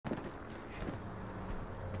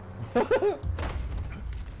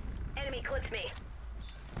Enemy clipped me.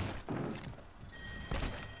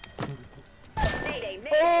 Mayday, mayday,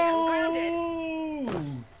 I'm grounded.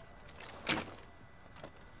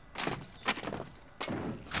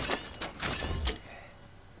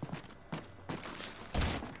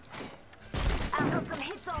 I've got some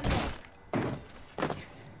hits on me.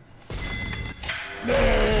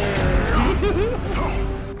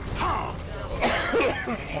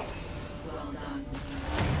 Well done.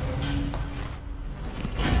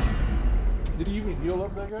 Did he even heal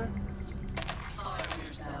up that guy? Arm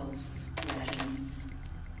yourselves, legends.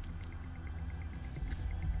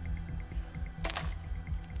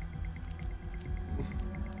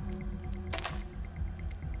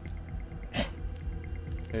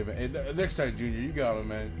 Hey man, hey, next time, Junior, you got him,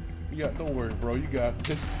 man. You got, don't worry, bro. You got.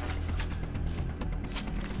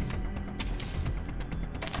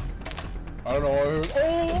 I don't know. I heard,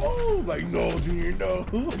 oh, like no, Junior, no.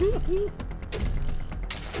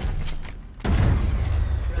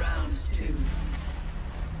 Round 2.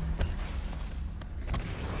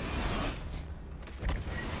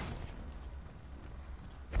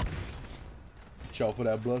 Chow for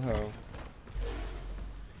that bloodhound.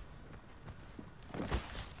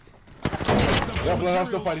 That bloodhound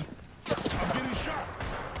still fighting. I'm getting shot.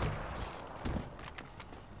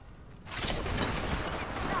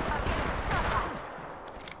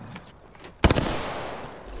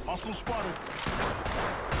 Hostile spotted.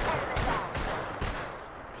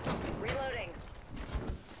 Reloading.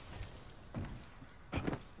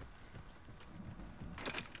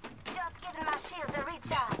 Just giving my shields a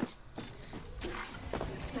recharge.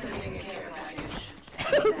 Sending a care package.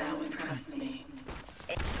 Now impress me.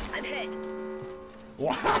 I'm hit.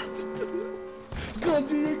 What? Go,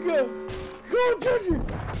 Junior, go! Go, Junior!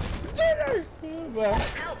 Junior!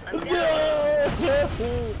 Help, I'm down.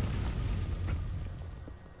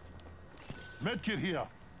 Medkit here.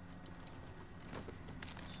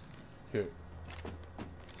 Here.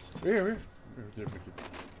 Here. There, Medkit.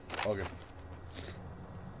 Okay.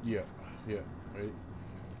 Yeah. Ready?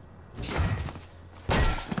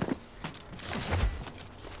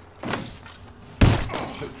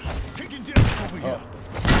 Taking damage over here.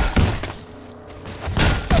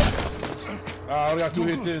 I only got 2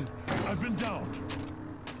 hits in. I've been downed.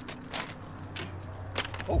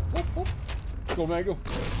 Oh. Go, man, go.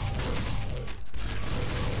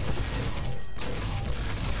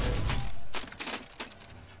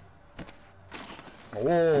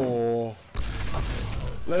 Oh.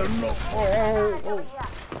 Let him know. Oh.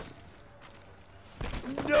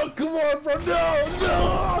 No, come on, bro.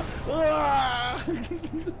 No. Ah.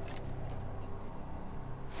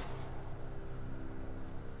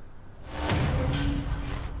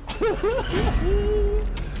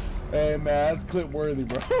 Hey, man, that's clip worthy,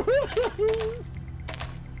 bro.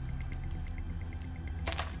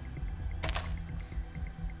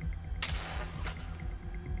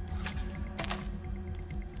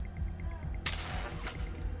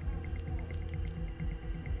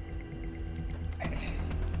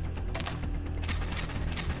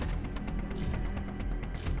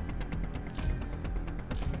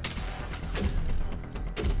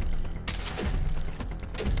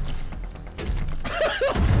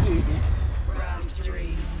 Round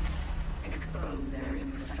 3. Expose their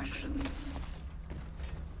imperfections.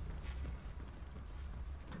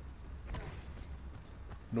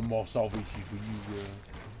 No more salvation for you,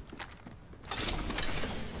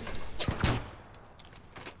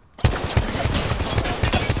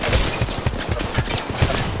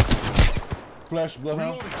 Flash,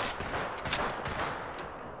 bloodhound. Reloading.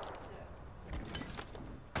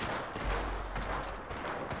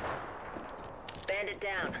 Bandit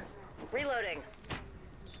down. Reloading.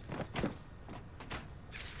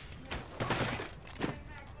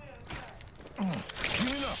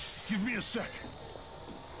 Healing up. Give me a sec.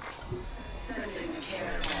 Sending a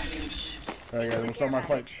care package. Alright, guys, I'm gonna start my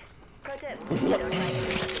fight. Pro tip. Don't try to do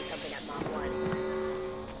something at Mach 1.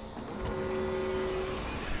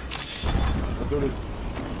 Let's do this.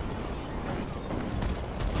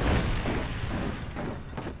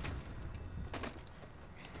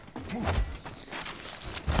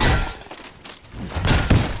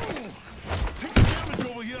 Taking damage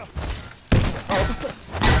over here.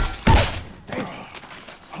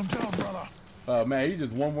 I'm down, brother. Man, he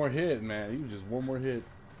just one more hit, man. He was just one more hit.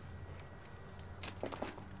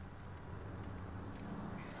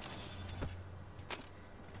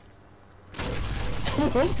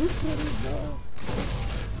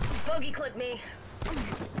 Bogey clipped me.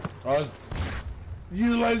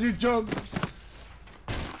 Utilize your jumps.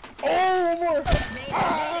 Oh, one more. Mayday,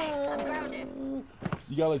 mayday, I'm grounded.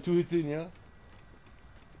 You got like 2 hits in, yeah?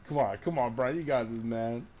 Come on, Brian. You got this,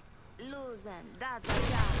 man. Losing, that's a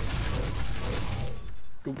job.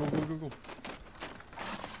 Go, go, go, go, go.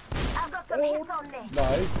 I've got some hits on me.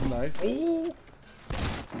 Nice, nice. Oh,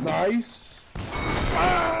 nice.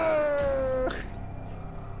 Ah!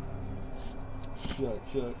 Shut.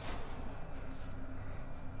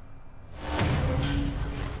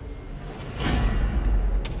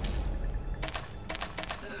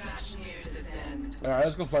 All right,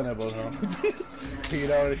 let's go find that boat, huh? Take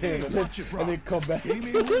it out of here, and then come back. You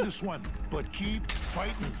may win this one, but keep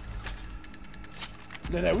fighting.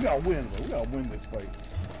 Nah, we gotta win, bro. We gotta win this fight.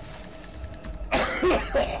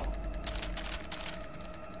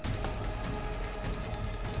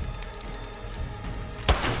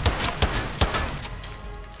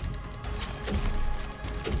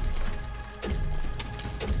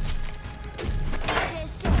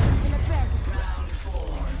 Just shake in the present. Round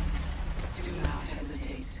 4. Do not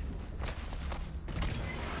hesitate.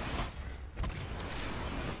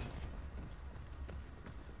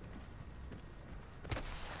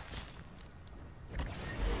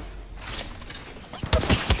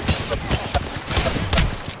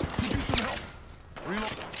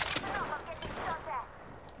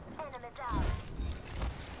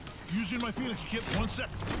 Using my Phoenix kit, 1 sec.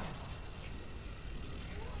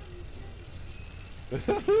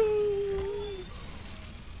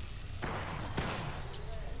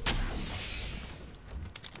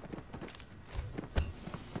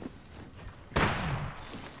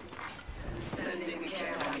 Sending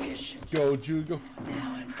care package. Go, Jude, go.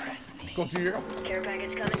 Now impress me. Go, Jude, go. Care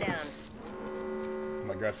package coming down. Oh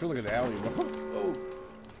my god, I feel like an alley, bro. Oh.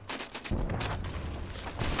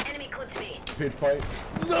 Enemy clipped me. Pit fight.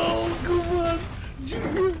 No, come on.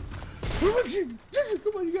 Jude. Come on, Jude. Jude,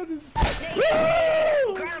 come on, you got this.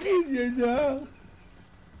 No! Grounded. Yeah, no.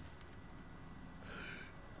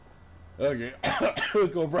 Okay.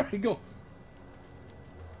 Let's go, Brian, go.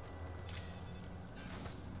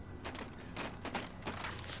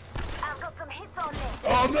 I've got some hits on me.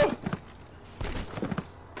 Oh, no.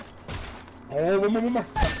 Oh, one more.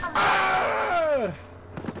 Ah!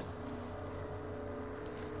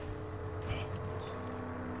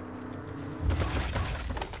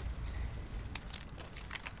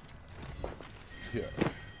 Yeah.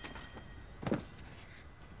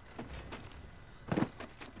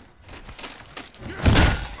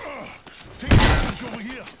 Take damage over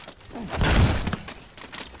here.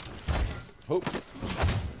 Hope.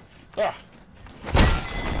 Ah.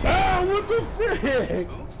 Ah, what the frick?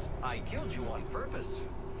 Oops, I killed you on purpose.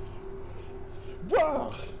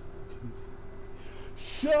 Bro.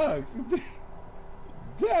 Shucks.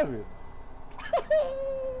 Damn it.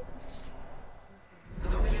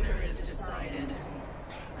 The winner is decided.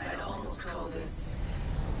 I'd almost call this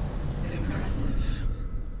impressive.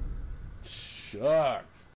 Shucks.